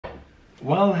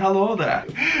Well, hello there.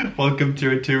 Welcome to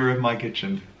a tour of my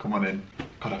kitchen. Come on in.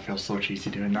 God, I feel so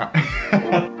cheesy doing that.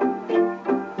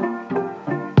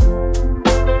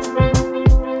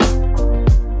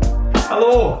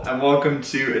 Hello and welcome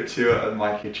to a tour of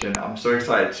my kitchen. I'm so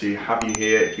excited to have you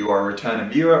here. If you are a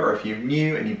returning viewer or if you're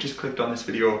new and you've just clicked on this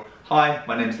video, hi,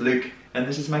 my name's Luke and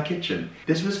this is my kitchen.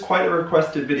 This was quite a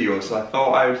requested video, so I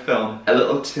thought I would film a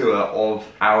little tour of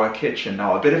our kitchen.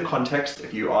 Now, a bit of context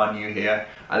if you are new here.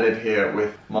 I live here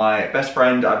with my best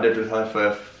friend. I've lived with her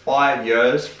for 4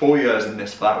 years in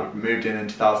this flat. We moved in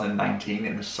 2019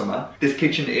 in the summer. This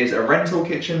kitchen is a rental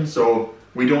kitchen, so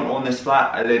we don't own this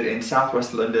flat. I live in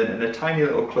southwest London in a tiny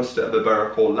little cluster of a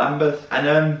borough called Lambeth.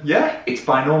 And yeah, it's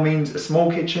by no means a small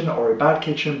kitchen or a bad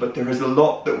kitchen, but there is a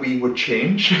lot that we would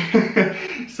change.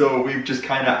 So we've just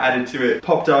kind of added to it,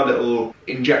 popped our little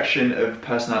injection of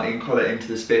personality and colour into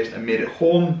the space and made it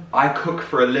home. I cook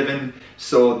for a living,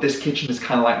 so this kitchen is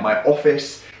kind of like my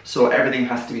office. So everything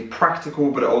has to be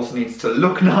practical, but it also needs to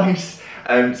look nice.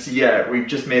 So yeah, we've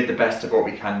just made the best of what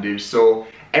we can do. So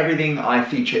everything I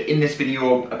feature in this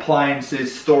video,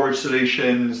 appliances, storage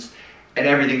solutions, and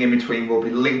everything in between will be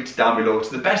linked down below to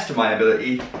the best of my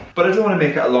ability. But I don't want to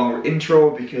make it a long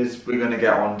intro because we're going to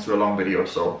get on to a long video,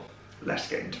 so let's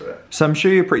get into it. So I'm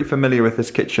sure you're pretty familiar with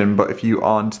this kitchen, but if you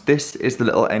aren't, this is the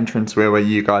little entranceway where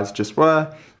you guys just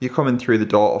were. You're coming through the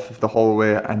door off of the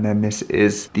hallway, and then this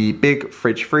is the big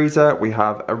fridge freezer. We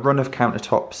have a run of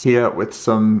countertops here with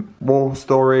some wall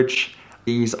storage.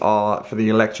 These are for the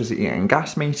electricity and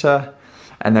gas meter.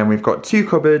 And then we've got 2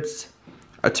 cupboards,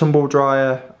 a tumble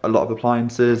dryer, a lot of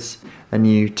appliances. Then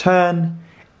you turn,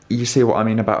 you see what I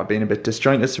mean about it being a bit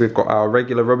disjointed. So we've got our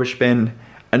regular rubbish bin,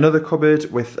 another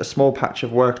cupboard with a small patch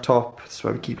of worktop. That's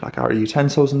where we keep like our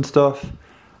utensils and stuff.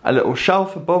 A little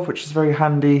shelf above, which is very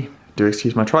handy. Do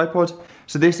excuse my tripod.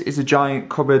 So this is a giant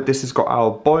cupboard. This has got our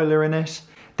boiler in it.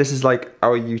 This is like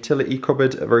our utility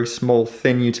cupboard, a very small,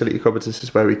 thin utility cupboard. This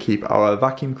is where we keep our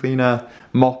vacuum cleaner,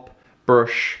 mop,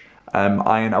 brush,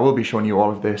 iron. I will be showing you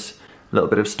all of this. A little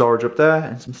bit of storage up there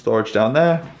and some storage down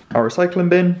there. Our recycling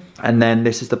bin. And then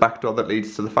this is the back door that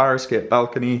leads to the fire escape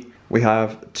balcony. We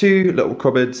have 2 little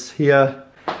cupboards here.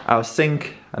 Our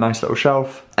sink, a nice little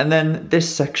shelf. And then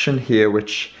this section here,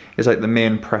 which is like the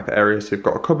main prep area. So we've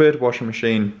got a cupboard, washing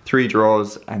machine, 3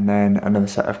 drawers, and then another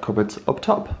set of cupboards up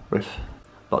top with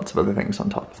lots of other things on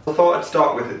top. I thought I'd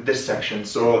start with this section.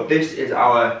 So this is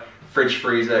our fridge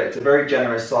freezer. It's a very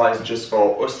generous size just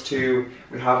for us two.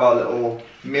 We have our little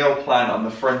meal plan on the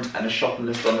front and a shopping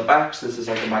list on the back. So this is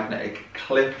like a magnetic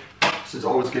clip. So it's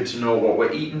always good to know what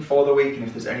we're eating for the week and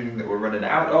if there's anything that we're running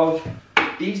out of.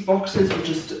 These boxes are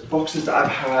just boxes that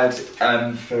I've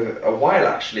had for a while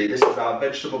actually. This is our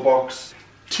vegetable box,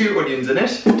 2 onions in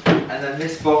it. And then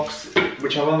this box,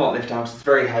 which I will not lift out because it's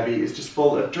very heavy, is just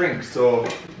full of drinks. So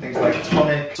things like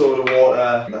tonic, soda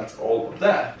water, that's all up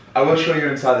there. I will show you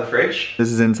inside the fridge. This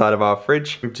is inside of our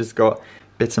fridge. We've just got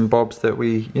bits and bobs that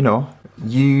we, you know,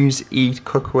 use, eat,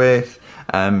 cook with.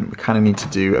 We kind of need to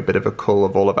do a bit of a cull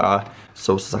of all of our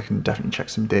sauces. I can definitely check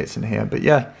some dates in here. But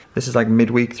yeah, this is like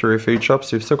midweek through a food shop,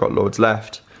 so we've still got loads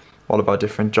left. All of our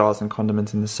different jars and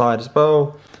condiments in the side as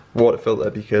well. Water filter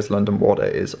because London water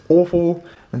is awful,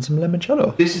 and some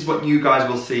limoncello. This is what you guys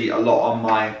will see a lot on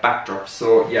my backdrop.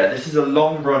 So yeah, this is a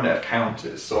long run of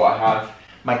counters. So I have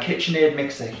my KitchenAid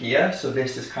mixer here. So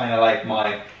this is kind of like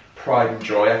my pride and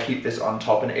joy. I keep this on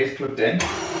top and it is plugged in,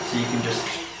 so you can just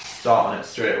start on it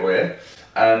straight away.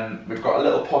 We've got a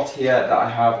little pot here that I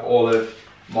have all of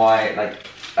my like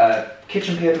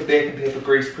kitchen paper, baking paper,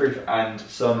 greaseproof, and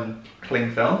some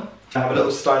cling film. I have a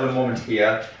little styling moment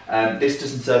here. This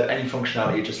doesn't serve any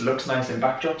functionality, it just looks nice in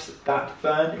backdrops. That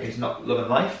fern is not loving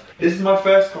life. This is my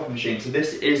first coffee machine, so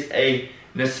this is a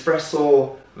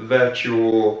Nespresso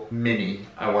Virtual Mini,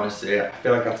 I want to say. I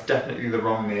feel like that's definitely the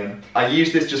wrong name. I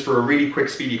use this just for a really quick,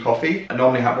 speedy coffee. I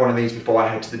normally have one of these before I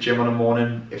head to the gym on a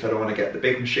morning if I don't want to get the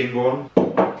big machine going.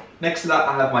 Next to that,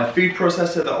 I have my food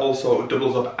processor that also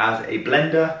doubles up as a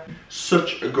blender.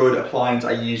 Such a good appliance.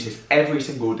 I use this every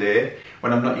single day.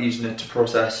 When I'm not using it to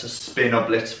process, spin or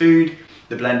blitz food,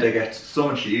 the blender gets so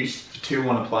much use. The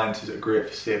 2-in-1 appliances are great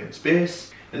for saving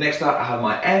space. The next to that, I have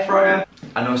my air fryer.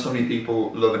 I know so many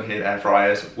people love and hate air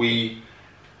fryers. We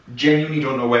genuinely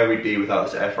don't know where we'd be without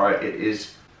this air fryer. It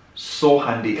is so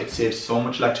handy. It saves so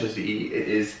much electricity. It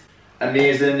is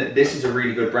amazing. This is a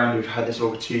really good brand. We've had this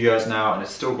over 2 years now and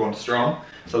it's still going strong.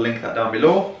 So I'll link that down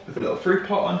below with a little fruit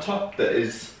pot on top that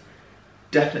is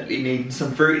definitely needing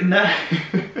some fruit in there.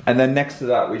 And then next to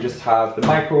that we just have the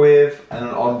microwave, and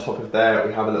on top of there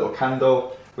we have a little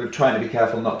candle. We're trying to be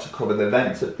careful not to cover the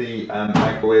vents of the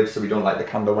microwave so we don't light the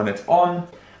candle when it's on.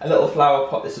 A little flower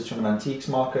pot, this is from an antiques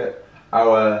market.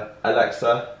 Our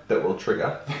Alexa that will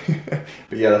trigger.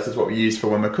 But yeah, this is what we use for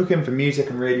when we're cooking, for music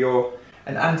and radio.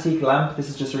 An antique lamp, this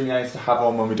is just really nice to have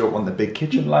on when we don't want the big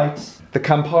kitchen lights. The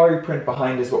Campari print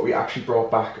behind is what we actually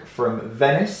brought back from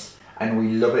Venice, and we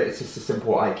love it. It's just a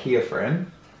simple IKEA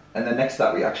frame. And then next to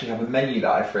that we actually have a menu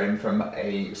that I framed from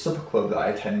a supper club that I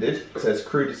attended. It says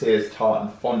crudités, tart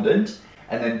and fondant.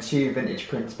 And then 2 vintage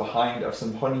prints behind of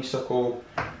some honeysuckle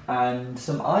and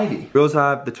some ivy. We also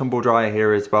have the tumble dryer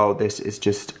here as well. This is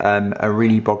just a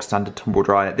really bog standard tumble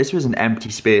dryer. This was an empty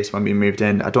space when we moved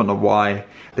in. I don't know why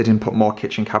they didn't put more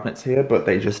kitchen cabinets here, but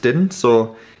they just didn't.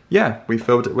 So yeah, we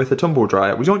filled it with a tumble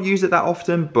dryer. We don't use it that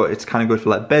often, but it's kind of good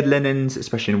for like bed linens,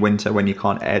 especially in winter when you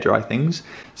can't air dry things.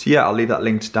 So yeah, I'll leave that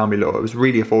linked down below. It was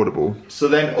really affordable. So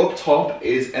then up top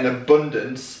is an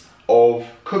abundance of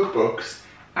cookbooks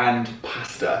and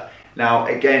pasta. Now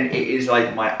again, it is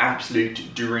like my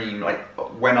absolute dream. Like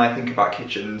when I think about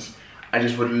kitchens, I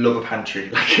just would love a pantry.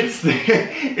 Like it's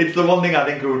the one thing I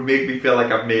think it would make me feel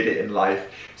like I've made it in life.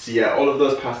 So yeah, all of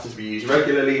those pastas we use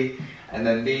regularly. And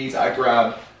then these I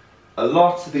grab a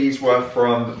lot. These were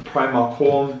from Primark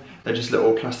Home. They're just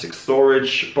little plastic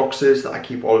storage boxes that I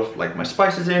keep all of like my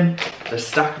spices in. They're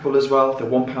stackable as well. They're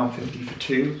 £1.50 for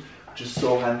 2, which is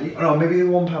so handy. Oh no, maybe they're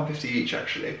 £1.50 each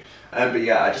actually. But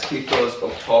yeah, I just keep those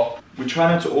up top. We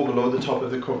try not to overload the top of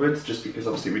the cupboards just because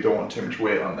obviously we don't want too much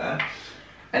weight on there.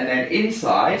 And then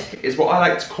inside is what I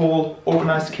like to call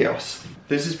organised chaos.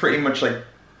 This is pretty much like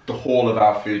the whole of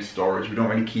our food storage. We don't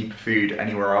really keep food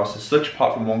anywhere else as such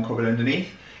apart from one cupboard underneath.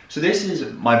 So this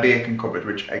is my bacon cupboard,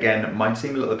 which again might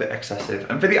seem a little bit excessive.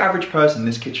 And for the average person,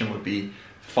 this kitchen would be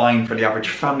fine. For the average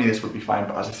family, this would be fine.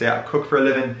 But as I say, I cook for a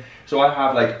living. So I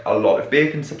have like a lot of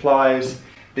bacon supplies.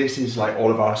 This is like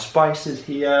all of our spices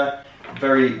here.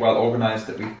 Very well organized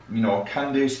that we,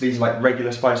 can do. So these are like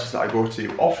regular spices that I go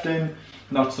to often.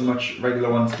 Not so much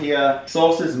regular ones here.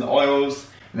 Sauces and oils.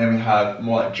 And then we have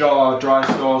more like jar, dry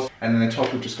sauce. And then the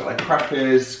top we've just got like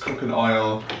crackers, cooking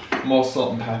oil, more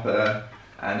salt and pepper,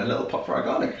 and a little pot for our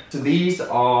garlic. So these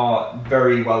are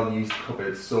very well used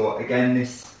cupboards. So again,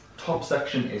 this top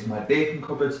section is my bacon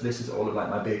cupboard. So this is all of like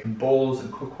my bacon bowls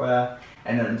and cookware.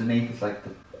 And then underneath is like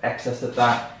the excess of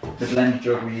that. The blender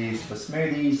jug we use for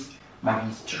smoothies,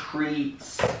 Maggie's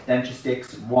treats, denture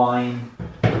sticks, wine.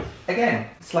 Again,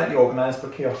 slightly organised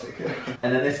but chaotic.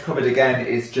 And then this cupboard again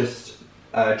is just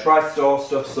dry store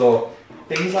stuff. So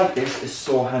things like this is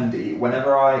so handy.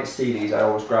 Whenever I see these, I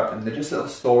always grab them. They're just little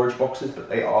storage boxes, but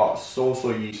they are so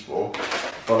useful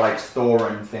for like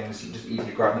storing things. You just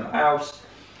easily grab them out.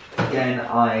 Again,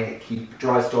 I keep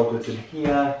dry store goods in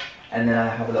here. And then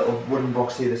I have a little wooden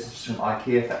box here. This is just from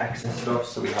IKEA for excess stuff.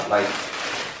 So we have like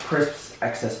crisps,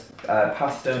 excess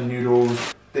pasta,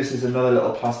 noodles. This is another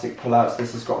little plastic pull-out. So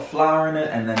this has got flour in it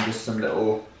and then just some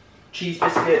little cheese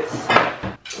biscuits.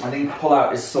 I think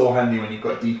pull-out is so handy when you've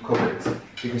got deep cupboards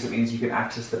because it means you can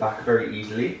access the back very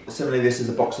easily. Similarly, this is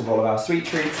a box of all of our sweet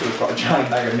treats. So we've got a giant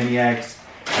bag of mini eggs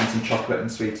and some chocolate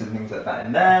and sweets and things like that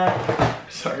in there.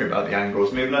 Sorry about the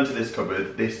angles. Moving on to this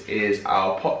cupboard, this is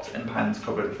our pots and pans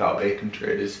cupboard with our bacon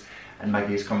trays, and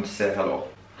Maggie's come to say hello.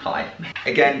 Hi.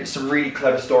 Again, some really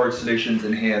clever storage solutions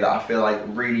in here that I feel like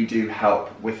really do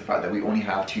help with the fact that we only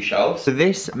have 2 shelves. So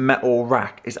this metal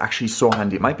rack is actually so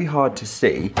handy. It might be hard to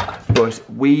see, but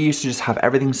we used to just have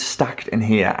everything stacked in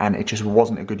here and it just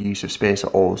wasn't a good use of space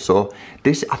at all. So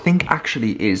this I think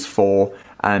actually is for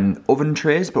oven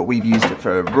trays, but we've used it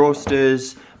for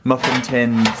roasters, muffin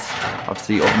tins,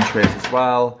 obviously oven trays as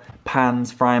well,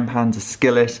 pans, frying pans, a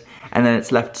skillet, and then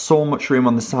it's left so much room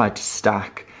on the side to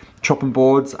stack chopping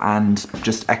boards and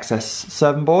just excess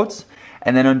serving boards.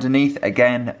 And then underneath,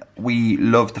 again, we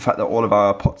love the fact that all of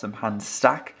our pots and pans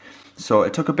stack. So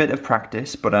it took a bit of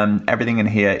practice, but everything in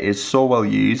here is so well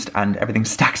used and everything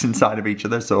stacks inside of each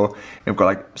other. So we've got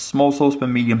like small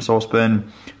saucepan, medium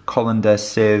saucepan, colander,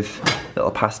 sieve, little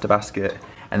pasta basket.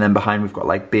 And then behind we've got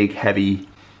like big, heavy,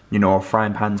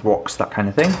 frying pans, woks, that kind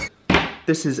of thing.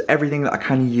 This is everything that I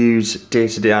kind of use day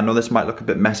to day. I know this might look a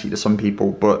bit messy to some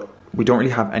people, but we don't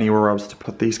really have anywhere else to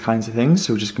put these kinds of things,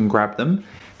 so we just can grab them.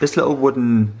 This little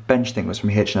wooden bench thing was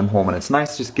from H&M Home, and it's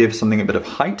nice to just give something a bit of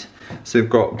height. So we've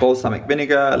got balsamic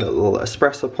vinegar, a little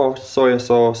espresso pot, soya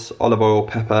sauce, olive oil,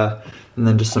 pepper, and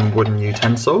then just some wooden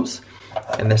utensils.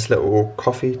 And this little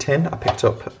coffee tin I picked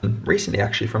up recently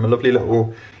actually from a lovely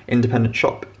little independent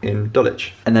shop in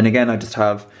Dulwich. And then again, I just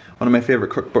have one of my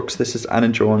favourite cookbooks. This is Anna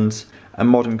Jones' A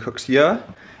Modern Cook's Year.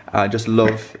 I just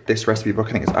love this recipe book.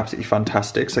 I think it's absolutely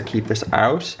fantastic, so I keep this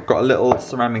out. I've got a little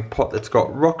ceramic pot that's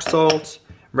got rock salt,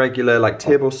 regular like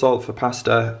table salt for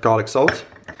pasta, garlic salt.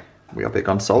 We are big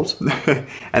on salt.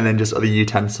 And then just other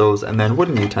utensils and then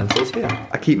wooden utensils here.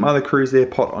 I keep my Le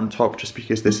Creuset pot on top just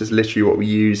because this is literally what we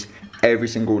use every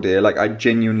single day. Like, I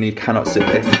genuinely cannot say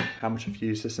how much I've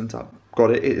used this since I've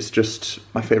got it. It's just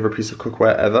my favorite piece of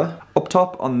cookware ever. Up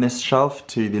top on this shelf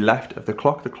to the left of the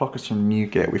clock is from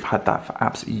Newgate. We've had that for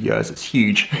absolutely years. It's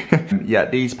huge. Yeah,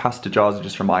 these pasta jars are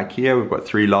just from IKEA. We've got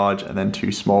 3 large and then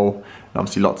 2 small, and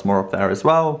obviously lots more up there as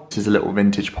well. This is a little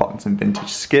vintage pot and some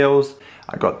vintage scales.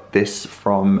 I got this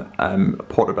from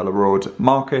Portobello Road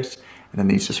Market. And then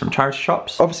these just from charity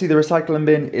shops. Obviously the recycling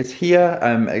bin is here.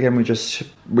 Again,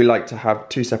 we like to have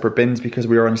 2 separate bins because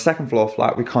we are on a 2nd floor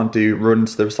flat. We can't do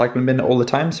runs to the recycling bin all the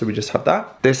time, so we just have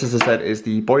that. This, as I said, is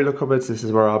the boiler cupboards. This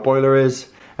is where our boiler is.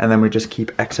 And then we just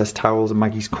keep excess towels and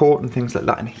Maggie's coat and things like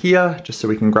that in here, just so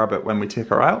we can grab it when we take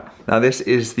her out. Now this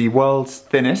is the world's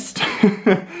thinnest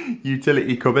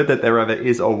utility cupboard that there ever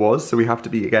is or was, so we have to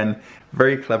be, again,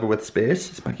 very clever with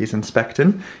space. As Maggie's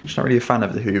inspecting. She's not really a fan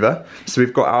of the Hoover. So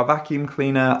we've got our vacuum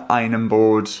cleaner, ironing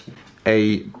board,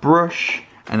 a brush,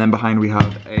 and then behind we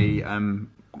have a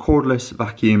cordless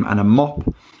vacuum and a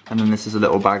mop. And then this is a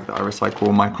little bag that I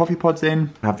recycle my coffee pods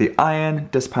in. I have the iron,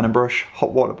 dustpan and brush,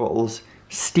 hot water bottles,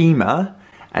 steamer,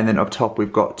 and then up top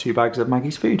we've got 2 bags of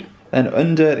Maggie's food. Then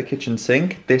under the kitchen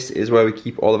sink, this is where we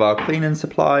keep all of our cleaning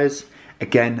supplies.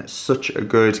 Again, such a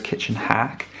good kitchen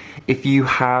hack. If you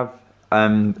have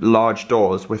large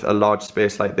doors with a large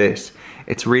space like this,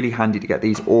 it's really handy to get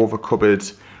these over cupboard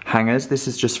hangers. This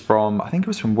is just from, I think it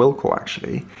was from Wilko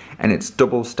actually, and it's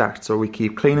double stacked, so we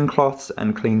keep cleaning cloths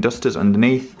and clean dusters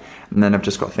underneath. And then I've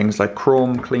just got things like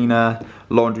chrome cleaner,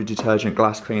 laundry detergent,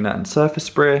 glass cleaner and surface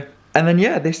spray. And then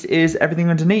yeah, this is everything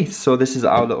underneath. So this is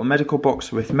our little medical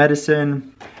box with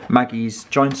medicine, Maggie's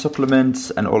joint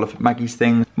supplements and all of Maggie's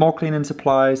things, more cleaning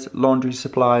supplies, laundry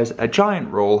supplies, a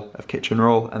giant roll of kitchen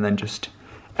roll, and then just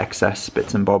excess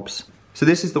bits and bobs. So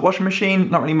this is the washing machine.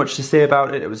 Not really much to say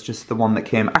about it. It was just the one that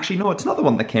came, actually no, it's not the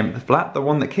one that came with the flat. The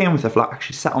one that came with the flat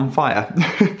actually set on fire,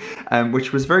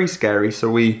 which was very scary. So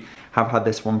we have had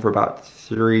this one for about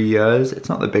 3 years. It's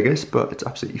not the biggest, but it's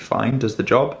absolutely fine, does the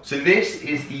job. So this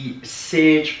is the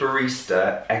Sage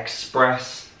Barista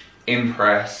Express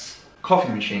Impress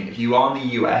coffee machine. If you are in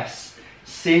the US,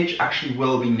 Sage actually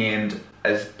will be named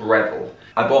as Breville.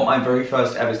 I bought my very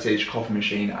first ever Sage coffee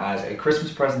machine as a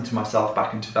Christmas present to myself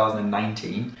back in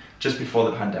 2019, just before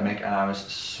the pandemic, and I was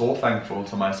so thankful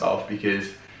to myself because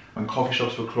when coffee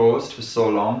shops were closed for so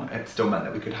long, it still meant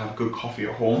that we could have good coffee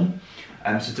at home.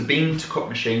 So it's a bean to cup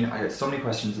machine. I get so many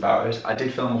questions about it. I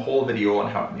did film a whole video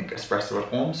on how to make espresso at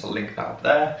home, so I'll link that up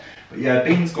there. But yeah,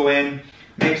 beans go in,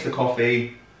 makes the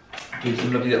coffee, keep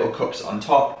some lovely little cups on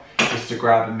top, just to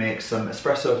grab and make some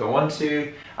espresso if I want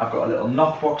to. I've got a little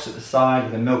knock box at the side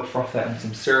with a milk frother and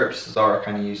some syrups. Zara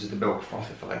kind of uses the milk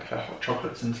frother for like her hot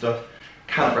chocolates and stuff.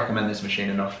 Can't recommend this machine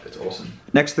enough, it's awesome.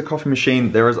 Next to the coffee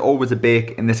machine, there is always a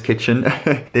bake in this kitchen.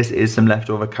 This is some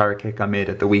leftover carrot cake I made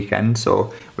at the weekend,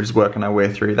 so we're just working our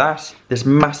way through that. This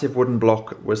massive wooden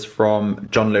block was from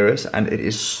John Lewis, and it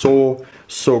is so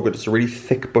good. It's a really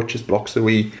thick butcher's block, so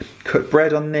we cut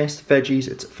bread on this, veggies,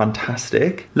 it's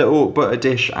fantastic. Little butter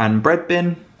dish and bread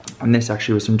bin, and this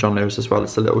actually was from John Lewis as well.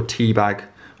 It's a little tea bag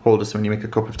holder, so when you make a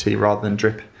cup of tea, rather than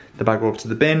drip the bag over to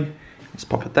the bin, just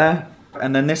pop it there.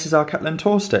 And then this is our Catleugh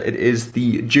toaster. It is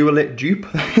the Dualit dupe.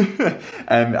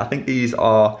 I think these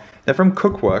are, they're from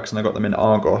Cookworks and I got them in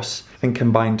Argos. I think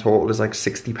combined total is like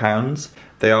 £60.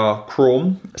 They are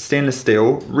chrome, stainless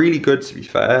steel, really good to be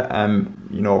fair.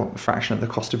 You know, a fraction of the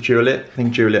cost of Dualit. I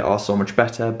think Dualit are so much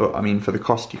better, but I mean, for the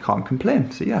cost, you can't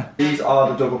complain, so yeah. These are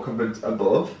the double cupboards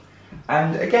above.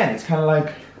 And again, it's kind of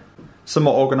like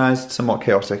somewhat organized, somewhat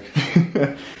chaotic.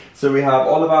 So we have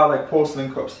all of our like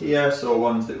porcelain cups here, so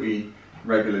ones that we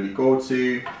regularly go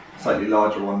to, slightly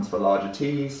larger ones for larger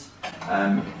teas,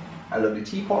 a lovely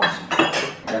teapot,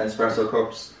 and espresso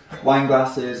cups, wine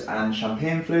glasses and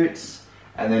champagne flutes,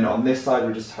 and then on this side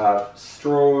we just have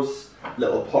straws,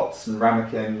 little pots and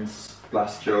ramekins,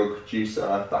 glass jug,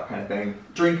 juicer, that kind of thing,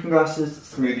 drinking glasses,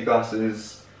 smoothie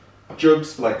glasses,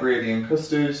 jugs for like gravy and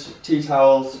custard, tea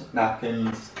towels,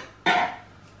 napkins,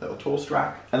 little toast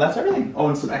rack, and that's everything. Oh,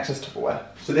 and some excess Tupperware.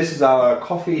 So this is our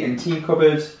coffee and tea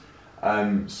cupboard.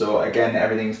 So again,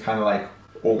 everything's kind of like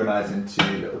organised into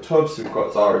little tubs. So we've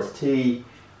got Zara's tea,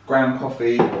 ground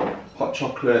coffee, hot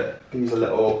chocolate. These are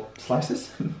little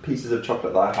slices, pieces of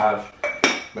chocolate that I have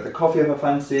with a coffee if I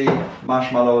fancy,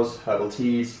 marshmallows, herbal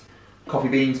teas, coffee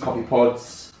beans, coffee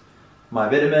pods, my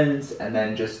vitamins, and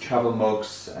then just travel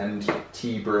mugs and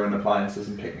tea, brewing appliances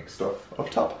and picnic stuff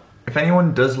up top. If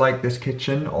anyone does like this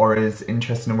kitchen or is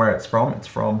interested in where it's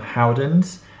from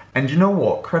Howdens. And you know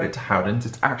what, credit to Howdens,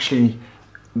 it's actually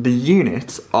the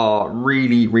units are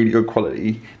really, really good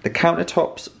quality. The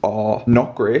countertops are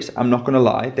not great, I'm not gonna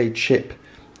lie. They chip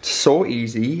so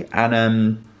easy,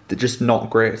 and they're just not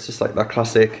great. It's just like that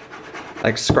classic,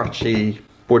 like scratchy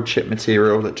wood chip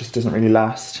material that just doesn't really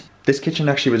last. This kitchen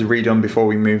actually was redone before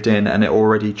we moved in, and it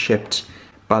already chipped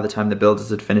by the time the builders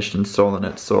had finished installing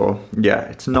it. So yeah,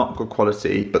 it's not good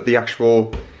quality, but the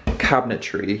actual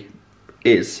cabinetry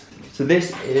is. So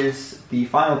this is the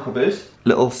final cupboard.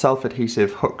 Little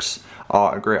self-adhesive hooks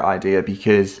are a great idea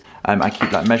because I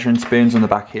keep like measuring spoons on the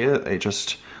back here. They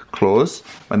just close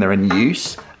when they're in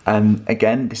use.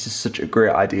 Again, this is such a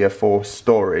great idea for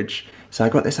storage. So I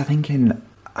got this, I think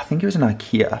it was in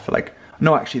IKEA for like,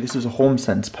 no, actually this was a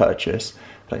HomeSense purchase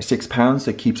for like £6.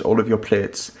 So it keeps all of your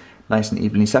plates nice and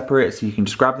evenly separated, so you can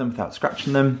just grab them without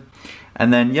scratching them.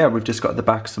 And then yeah, we've just got at the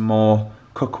back some more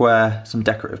cookware, some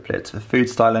decorative plates for food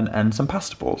styling, and some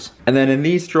pasta balls. And then in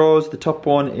these drawers, the top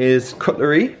one is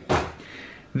cutlery.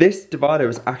 This divider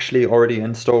was actually already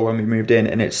installed when we moved in,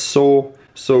 and it's so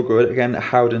good. Again,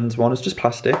 Howden's one is just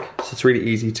plastic, so it's really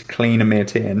easy to clean and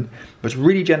maintain. But it's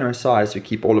really generous size, so we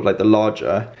keep all of like the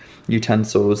larger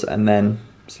utensils and then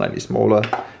slightly smaller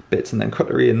bits and then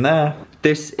cutlery in there.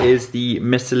 This is the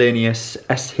miscellaneous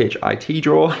SHIT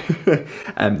drawer.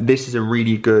 This is a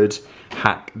really good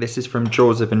hack. This is from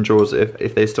Joseph & Joseph.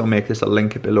 If they still make this, I'll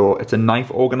link it below. It's a knife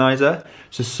organizer,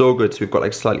 so good. So we've got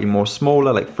like slightly more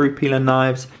smaller, like fruit peeler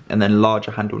knives, and then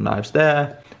larger handle knives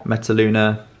there.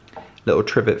 Metaluna, little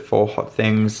trivet for hot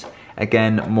things.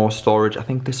 Again, more storage. I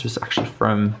think this was actually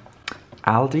from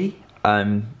Aldi.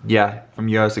 Yeah, from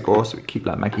years ago. So we keep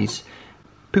like Maggie's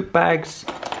poop bags,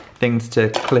 things to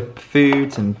clip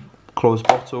foods and close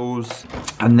bottles.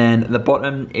 And then at the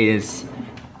bottom is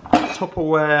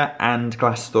Tupperware and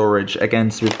glass storage. Again,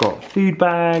 so we've got food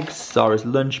bags, Zara's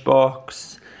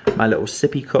lunchbox, my little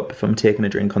sippy cup if I'm taking a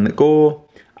drink on the go,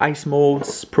 ice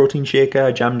molds, protein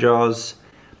shaker, jam jars,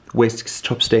 whisks,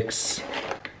 chopsticks,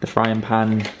 the frying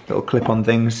pan, little clip-on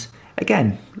things.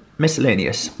 Again,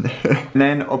 miscellaneous. And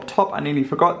then up top, I nearly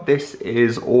forgot, this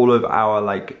is all of our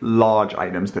like large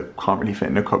items that can't really fit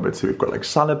in the cupboard. So we've got like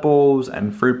salad bowls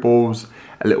and fruit bowls,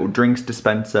 a little drinks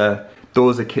dispenser.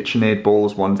 Those are KitchenAid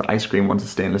bowls, one's ice cream, one's a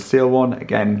stainless steel one.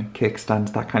 Again,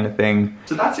 kickstands, that kind of thing.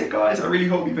 So that's it guys, I really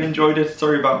hope you've enjoyed it.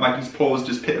 Sorry about Maggie's paws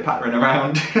just pitter-pattering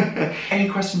around. Any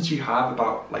questions you have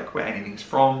about like where anything's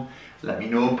from, let me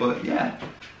know. But yeah,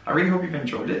 I really hope you've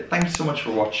enjoyed it. Thank you so much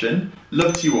for watching.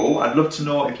 Love to you all. I'd love to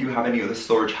know if you have any other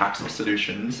storage hacks or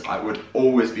solutions. I would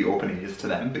always be open ears to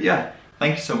them. But yeah,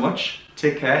 thank you so much.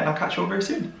 Take care, and I'll catch you all very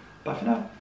soon. Bye for now.